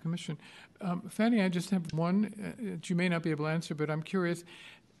questions, Commission? Fanny, I just have one that you may not be able to answer, but I'm curious.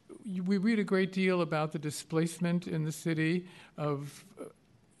 We read a great deal about the displacement in the city of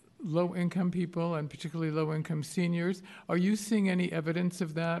low-income people and particularly low-income seniors. Are you seeing any evidence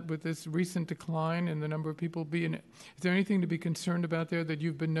of that with this recent decline in the number of people being? Is there anything to be concerned about there that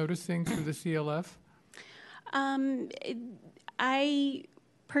you've been noticing through the CLF? I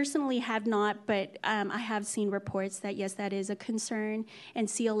personally have not, but I have seen reports that, yes, that is a concern, and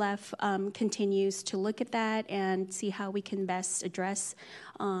CLF continues to look at that and see how we can best address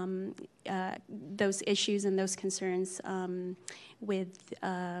those issues and those concerns with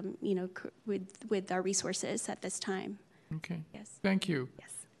our resources at this time. Okay. Yes. Thank you.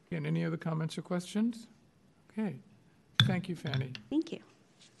 Yes. And any other comments or questions? Okay. Thank you, Fanny. Thank you.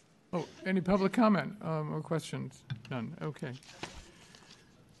 Oh, any public comment or questions? None. Okay.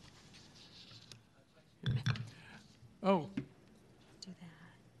 Oh. Do that.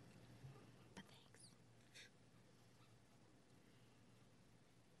 But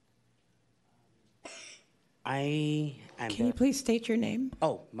thanks. Can you please state your name?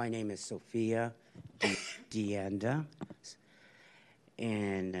 Oh, my name is Sophia Deanda,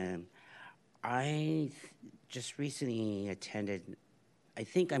 and I just recently attended. I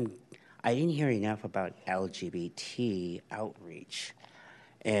didn't hear enough about LGBT outreach,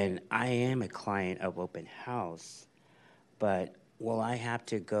 and I am a client of Open House, but will I have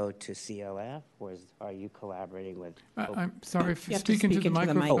to go to CLF, or are you collaborating with? I'm sorry, if you speak into the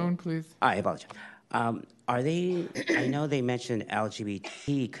microphone, please. I apologize. I know they mentioned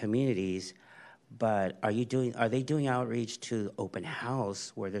LGBT communities, but are they doing outreach to Open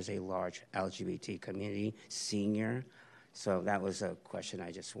House where there's a large LGBT community, senior? So that was a question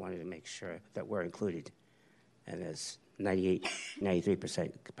I just wanted to make sure that we're included. And there's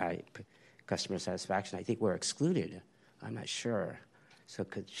 93% customer satisfaction. I think we're excluded. I'm not sure. So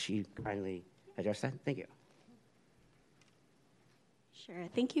could she kindly address that? Thank you. Sure.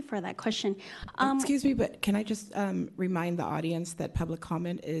 Thank you for that question. Excuse me, but can I just remind the audience that public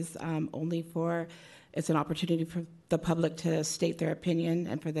comment is only it's an opportunity for the public to state their opinion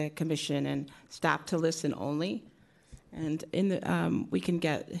and for the commission and staff to listen only. And we can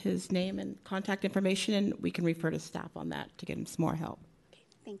get his name and contact information, and we can refer to staff on that to get him some more help. Okay.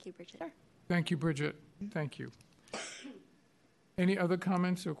 Thank you, Bridget. Sure. Thank you, Bridget. Thank you. Any other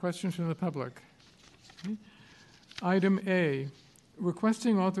comments or questions from the public? Okay. Item A,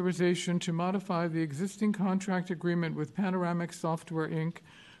 requesting authorization to modify the existing contract agreement with Panoramic Software, Inc.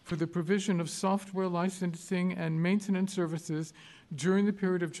 for the provision of software licensing and maintenance services during the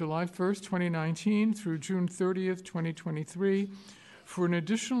period of July 1st, 2019 through June 30th, 2023 for an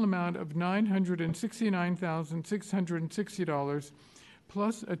additional amount of $969,660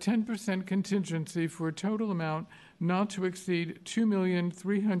 plus a 10% contingency for a total amount not to exceed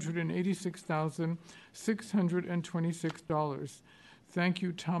 $2,386,626. Thank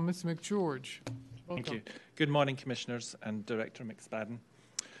you, Thomas McGeorge. Welcome. Thank you. Good morning, Commissioners and Director McSpadden.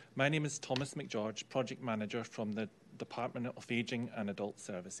 My name is Thomas McGeorge, Project Manager from the Department of Aging and Adult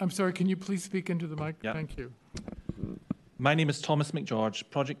Services. I'm sorry, can you please speak into the mic? Yep. Thank you. My name is Thomas McGeorge,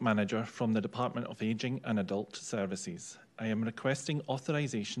 Project Manager from the Department of Aging and Adult Services. I am requesting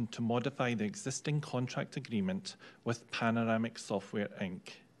authorization to modify the existing contract agreement with Panoramic Software,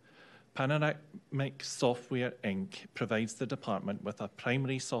 Inc. Panoramic Software, Inc. provides the department with a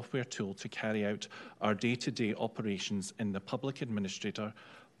primary software tool to carry out our day-to-day operations in the public administrator,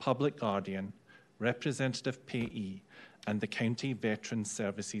 public guardian, representative payee, and the County Veteran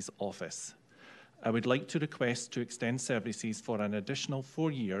Services Office. I would like to request to extend services for an additional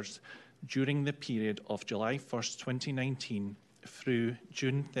 4 years during the period of July 1st, 2019 through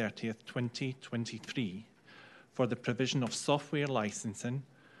June 30th, 2023 for the provision of software licensing,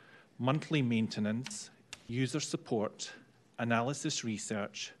 monthly maintenance, user support, analysis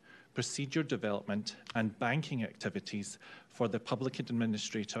research, procedure development, and banking activities for the public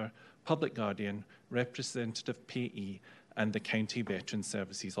administrator, public guardian, representative payee, and the County Veteran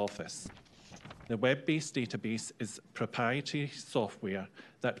Services Office. The web-based database is proprietary software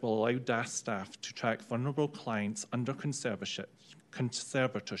that will allow DAS staff to track vulnerable clients under conservatorship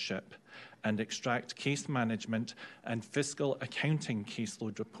and extract case management and fiscal accounting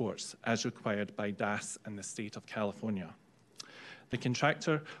caseload reports as required by DAS in the state of California. The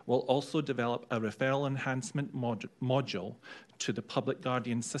contractor will also develop a referral enhancement module to the Public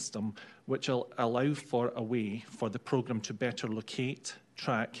Guardian system, which will allow for a way for the programme to better locate,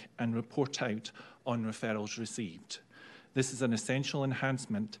 track and report out on referrals received. This is an essential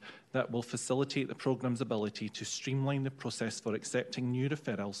enhancement that will facilitate the programme's ability to streamline the process for accepting new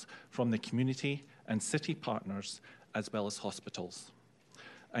referrals from the community and city partners, as well as hospitals.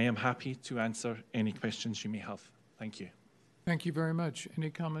 I am happy to answer any questions you may have. Thank you. Thank you very much.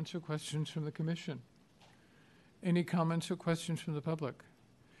 Any comments or questions from the Commission? Any comments or questions from the public?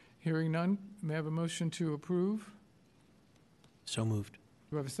 Hearing none, may I have a motion to approve? So moved.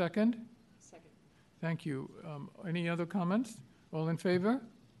 Do I have a second? Second. Thank you. Any other comments? All in favor?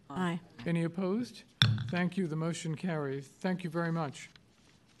 Aye. Any opposed? Thank you. The motion carries. Thank you very much.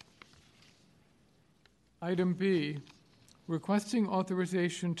 Item B, requesting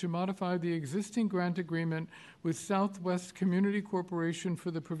authorization to modify the existing grant agreement with Southwest Community Corporation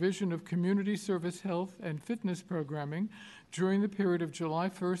for the provision of community service health and fitness programming during the period of July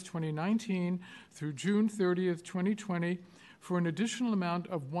 1st, 2019 through June 30th, 2020 for an additional amount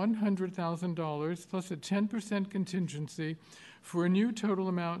of $100,000 plus a 10% contingency for a new total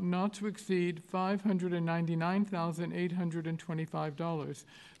amount not to exceed $599,825.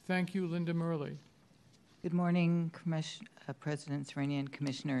 Thank you, Linda Murley. Good morning, President Serenian,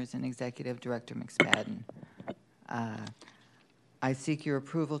 Commissioners, and Executive Director McSpadden. I seek your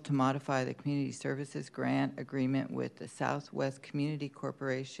approval to modify the Community Services Grant Agreement with the Southwest Community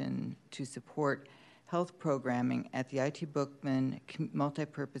Corporation to support health programming at the I.T. Bookman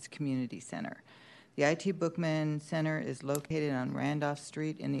Multipurpose Community Center. The I.T. Bookman Center is located on Randolph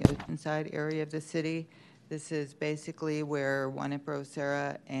Street in the Oceanside area of the city. This is basically where Juanipro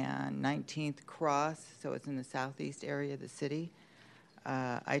Serra and 19th cross, so it's in the southeast area of the city.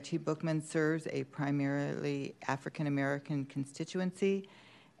 I.T. Bookman serves a primarily African-American constituency,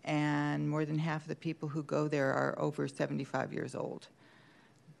 and more than half of the people who go there are over 75 years old.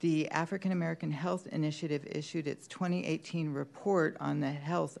 The African American Health Initiative issued its 2018 report on the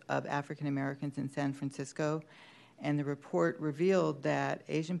health of African Americans in San Francisco, and the report revealed that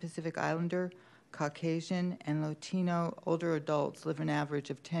Asian Pacific Islander, Caucasian, and Latino older adults live an average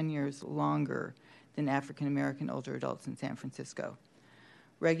of 10 years longer than African American older adults in San Francisco.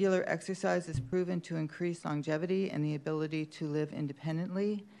 Regular exercise is proven to increase longevity and the ability to live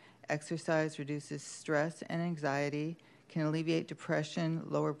independently. Exercise reduces stress and anxiety, can alleviate depression,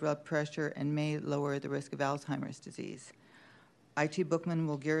 lower blood pressure, and may lower the risk of Alzheimer's disease. I.T. Bookman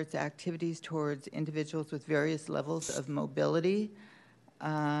will gear its activities towards individuals with various levels of mobility,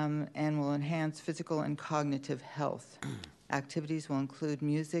 and will enhance physical and cognitive health. Activities will include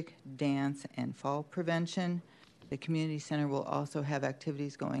music, dance, and fall prevention. The community center will also have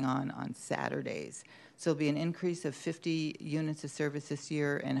activities going on Saturdays. So it'll be an increase of 50 units of service this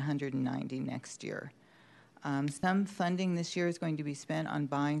year and 190 next year. Some funding this year is going to be spent on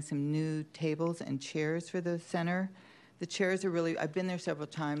buying some new tables and chairs for the center. The chairs are really, I've been there several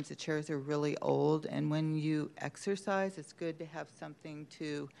times, the chairs are really old, and when you exercise, it's good to have something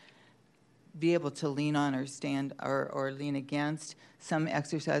to be able to lean on or stand or lean against. Some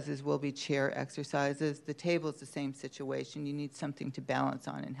exercises will be chair exercises. The table is the same situation. You need something to balance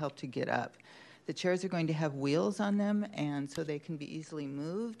on and help to get up. The chairs are going to have wheels on them, and so they can be easily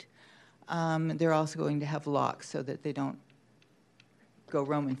moved. They're also going to have locks so that they don't go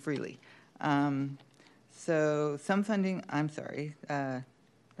roaming freely. So some funding, let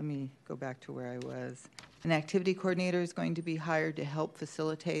me go back to where I was. An activity coordinator is going to be hired to help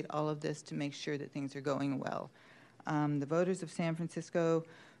facilitate all of this to make sure that things are going well. The voters of San Francisco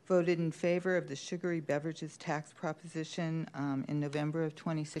voted in favor of the sugary beverages tax proposition in November of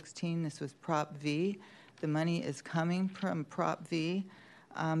 2016. This was Prop V. The money is coming from Prop V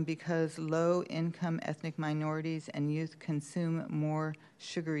because low-income ethnic minorities and youth consume more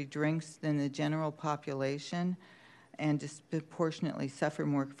sugary drinks than the general population and disproportionately suffer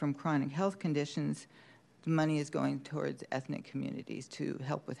more from chronic health conditions. The money is going towards ethnic communities to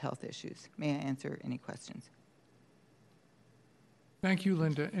help with health issues. May I answer any questions? Thank you,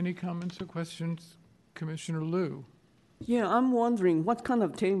 Linda. Any comments or questions? Commissioner Liu. Yeah, I'm wondering what kind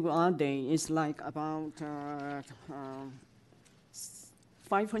of table are they? It's like about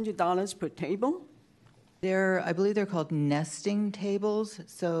 $500 per table? I believe they're called nesting tables,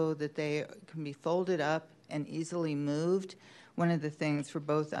 so that they can be folded up and easily moved. One of the things for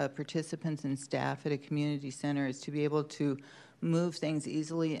both participants and staff at a community center is to be able to move things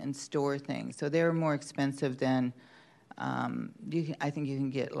easily and store things. So they're more expensive than I think you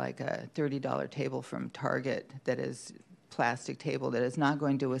can get like a $30 table from Target that is plastic table that is not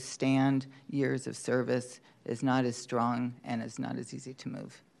going to withstand years of service, is not as strong, and is not as easy to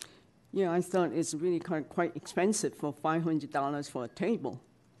move. Yeah, I thought it's really quite expensive for $500 for a table.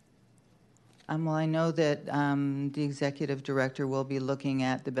 Well, I know that the executive director will be looking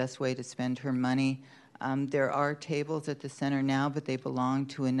at the best way to spend her money. There are tables at the center now, but they belong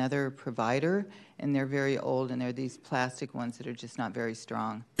to another provider, and they're very old, and they're these plastic ones that are just not very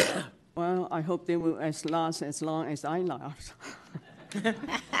strong. Well, I hope they will last as long as I last.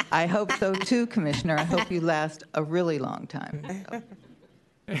 I hope so too, Commissioner. I hope you last a really long time.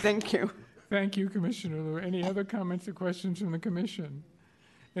 Thank you. Thank you, Commissioner Liu. Any other comments or questions from the commission?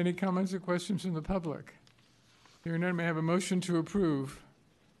 Any comments or questions from the public? Hearing none, may I have a motion to approve?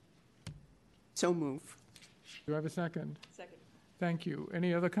 So move. Do I have a second? Second. Thank you.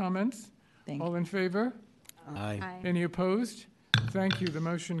 Any other comments? Thank All in favor? Aye. Aye. Any opposed? Thank you. The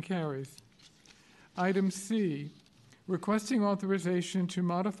motion carries. Item C, requesting authorization to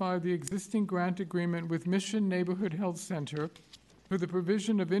modify the existing grant agreement with Mission Neighborhood Health Center for the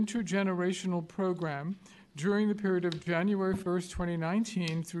provision of intergenerational program during the period of January 1st,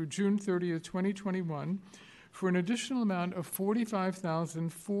 2019 through June 30th, 2021 for an additional amount of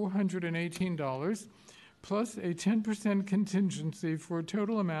 $45,418 plus a 10% contingency for a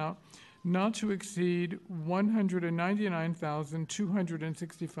total amount not to exceed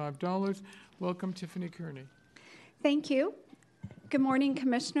 $199,265. Welcome, Tiffany Kearney. Thank you. Good morning,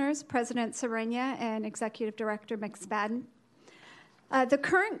 Commissioners, President Serenia, and Executive Director McSpadden. The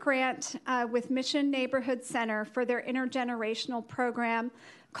current grant with Mission Neighborhood Center for their intergenerational program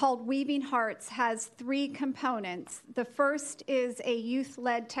called Weaving Hearts has three components. The first is a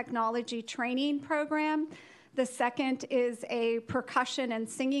youth-led technology training program. The second is a percussion and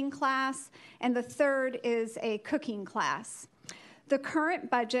singing class. And the third is a cooking class. The current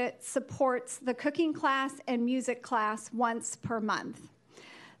budget supports the cooking class and music class once per month.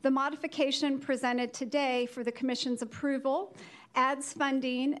 The modification presented today for the Commission's approval adds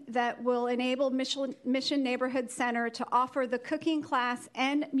funding that will enable Mission Neighborhood Center to offer the cooking class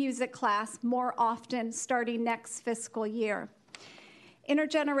and music class more often starting next fiscal year.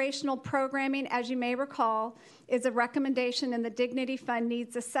 Intergenerational programming, as you may recall, is a recommendation in the Dignity Fund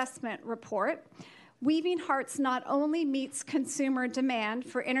Needs Assessment Report. Weaving Hearts not only meets consumer demand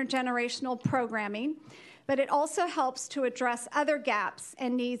for intergenerational programming, but it also helps to address other gaps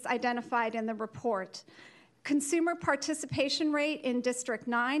and needs identified in the report. Consumer participation rate in District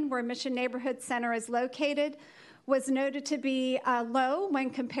 9, where Mission Neighborhood Center is located, was noted to be low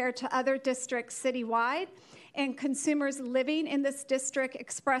when compared to other districts citywide, and consumers living in this district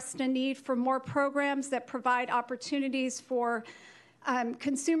expressed a need for more programs that provide opportunities for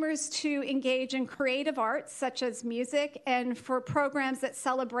consumers to engage in creative arts, such as music, and for programs that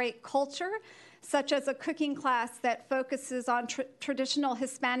celebrate culture, such as a cooking class that focuses on traditional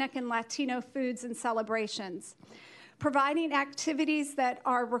Hispanic and Latino foods and celebrations. Providing activities that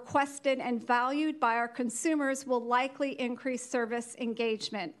are requested and valued by our consumers will likely increase service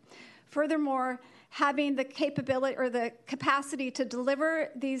engagement. Furthermore, having the capability or the capacity to deliver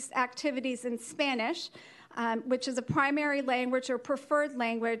these activities in Spanish, which is a primary language or preferred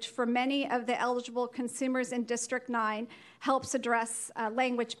language for many of the eligible consumers in District 9, helps address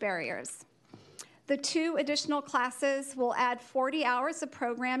language barriers. The two additional classes will add 40 hours of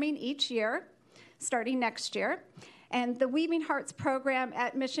programming each year, starting next year. And the Weaving Hearts program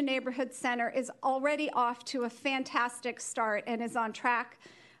at Mission Neighborhood Center is already off to a fantastic start and is on track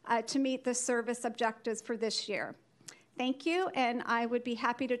to meet the service objectives for this year. Thank you, and I would be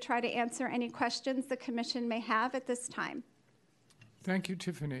happy to try to answer any questions the Commission may have at this time. Thank you,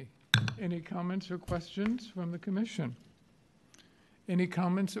 Tiffany. Any comments or questions from the Commission? Any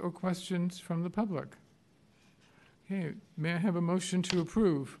comments or questions from the public? Okay, may I have a motion to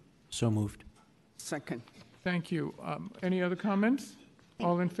approve? So moved. Second. Thank you. Any other comments?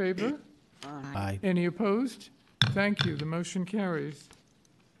 All in favor? Aye. Any opposed? Thank you. The motion carries.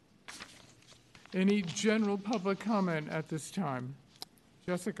 Any general public comment at this time?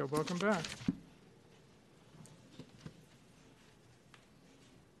 Jessica, welcome back.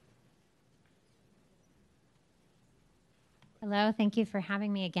 Hello, thank you for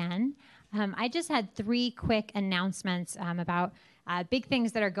having me again. I just had three quick announcements about big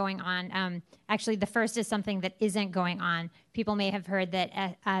things that are going on. Actually, the first is something that isn't going on. People may have heard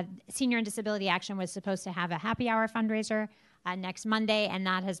that Senior and Disability Action was supposed to have a happy hour fundraiser next Monday, and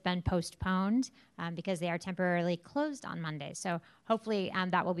that has been postponed because they are temporarily closed on Monday. So hopefully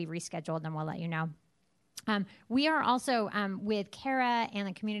that will be rescheduled, and we'll let you know. We are also, with CARA and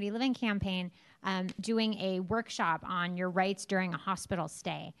the Community Living Campaign, doing a workshop on your rights during a hospital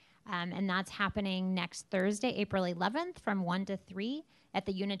stay. And that's happening next Thursday, April 11th from 1 to 3 at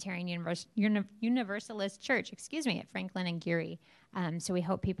the Unitarian Universalist Church, at Franklin and Geary. So we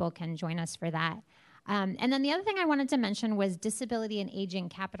hope people can join us for that. And then the other thing I wanted to mention was Disability and Aging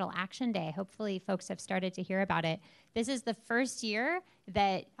Capital Action Day. Hopefully folks have started to hear about it. This is the first year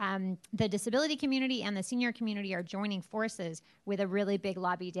that the disability community and the senior community are joining forces with a really big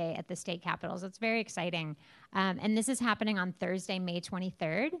lobby day at the state capitals. It's very exciting. And this is happening on Thursday, May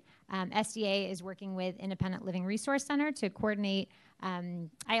 23rd. SDA is working with Independent Living Resource Center to coordinate.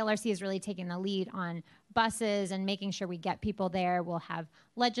 ILRC is really taking the lead on buses and making sure we get people there. We'll have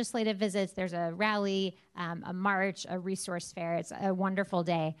legislative visits. There's a rally, a march, a resource fair. It's a wonderful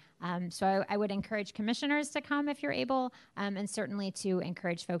day. So I would encourage commissioners to come if you're able, and certainly to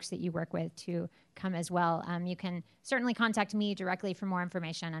encourage folks that you work with to come as well. You can certainly contact me directly for more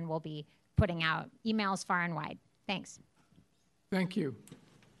information, and we'll be putting out emails far and wide. Thanks. Thank you.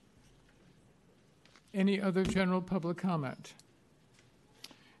 Any other general public comment?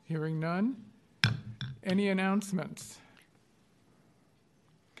 Hearing none. Any announcements?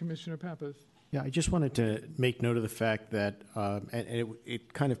 Commissioner Pappas. Yeah, I just wanted to make note of the fact that, and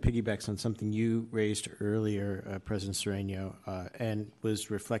it kind of piggybacks on something you raised earlier, President Sereno, and was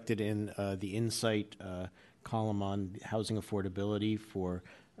reflected in the Insight column on housing affordability for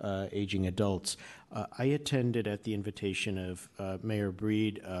aging adults. I attended at the invitation of Mayor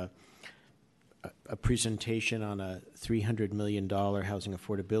Breed a presentation on a $300 million housing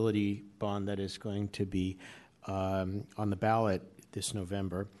affordability bond that is going to be on the ballot this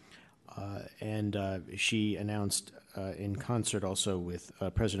November. And she announced in concert also with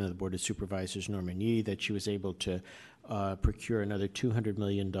President of the Board of Supervisors, Norman Yee, that she was able to procure another $200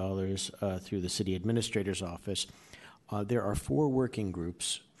 million through the City Administrator's Office. There are 4 working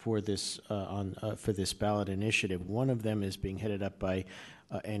groups for this for this ballot initiative. One of them is being headed up by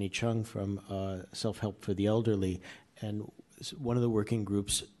Annie Chung from Self-Help for the Elderly, and one of the working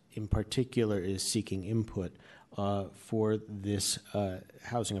groups in particular is seeking input for this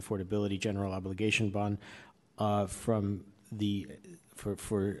housing affordability general obligation bond from the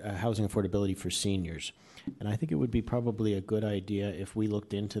for housing affordability for seniors. And I think it would be probably a good idea if we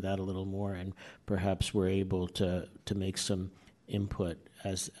looked into that a little more and perhaps we're able to make some input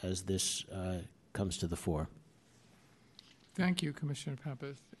as this comes to the fore. Thank you, Commissioner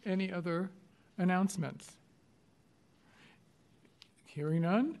Pappas. Any other announcements? Hearing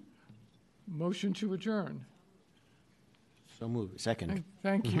none. Motion to adjourn. So moved. Second.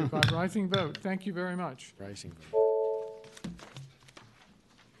 Thank you. By rising vote. Thank you very much. Rising vote.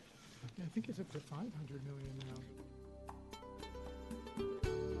 I think it's up to 500 million now.